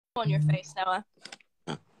on your face, Noah.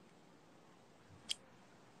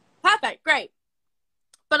 Perfect, great.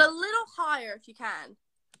 But a little higher if you can.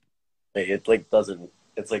 It like doesn't.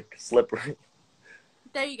 It's like slippery.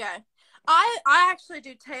 There you go. I actually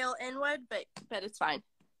do tail inward, but it's fine.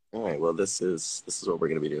 All right. Well, this is what we're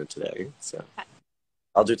gonna be doing today. So okay.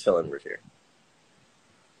 I'll do tail inward here.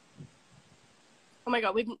 Oh my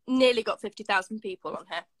god, we've nearly got 50,000 people on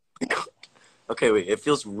here. Okay, wait. It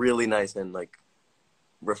feels really nice and like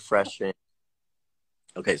refreshing.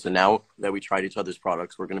 Okay, so now that we tried each other's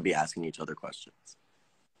products, we're gonna be asking each other questions.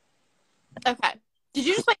 Okay. Did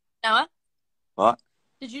you just wake up, Noah? What?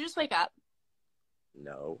 Did you just wake up?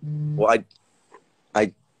 No. Well,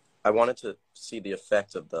 I wanted to see the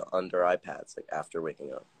effect of the under eye pads like after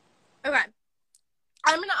waking up. Okay.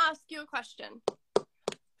 I'm gonna ask you a question.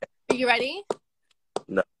 Are you ready?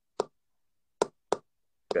 No.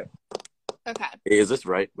 Okay. Okay. Is this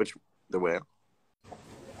right? The way?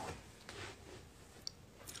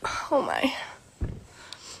 Oh my.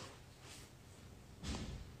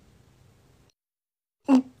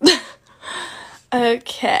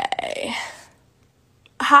 Okay.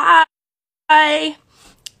 Hi.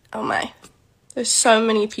 Oh my. There's so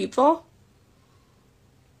many people.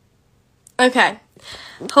 Okay.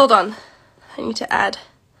 Hold on. I need to add.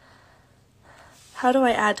 How do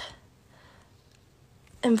I add?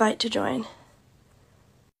 Invite to join.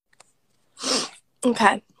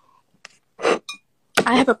 Okay.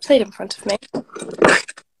 I have a plate in front of me.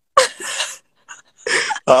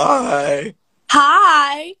 Hi.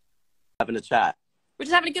 Hi. Having a chat. We're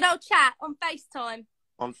just having a good old chat on FaceTime.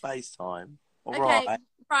 On FaceTime. All okay. Right.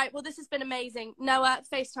 Right. Well, this has been amazing. Noah,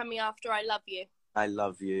 FaceTime me after. I love you. I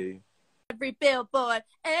love you. Every billboard,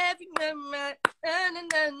 every number,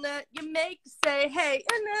 you make me say, hey,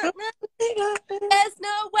 there's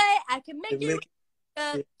no way I can make you do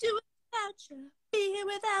it without you, be here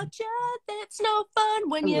without you. It's no fun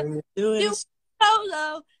when you do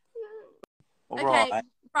solo. Okay,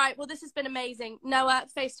 right. Well, this has been amazing. Noah,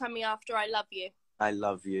 FaceTime me after. I love you. I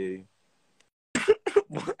love you.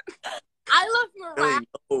 I love meringue.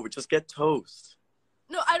 No, just get toast.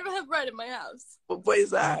 No, I don't have bread in my house. What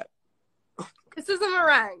is that? This is a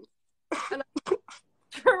meringue. And I'm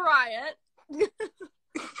try it.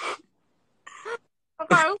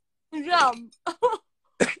 Okay. Yum.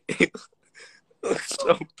 It looks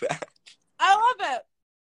so bad.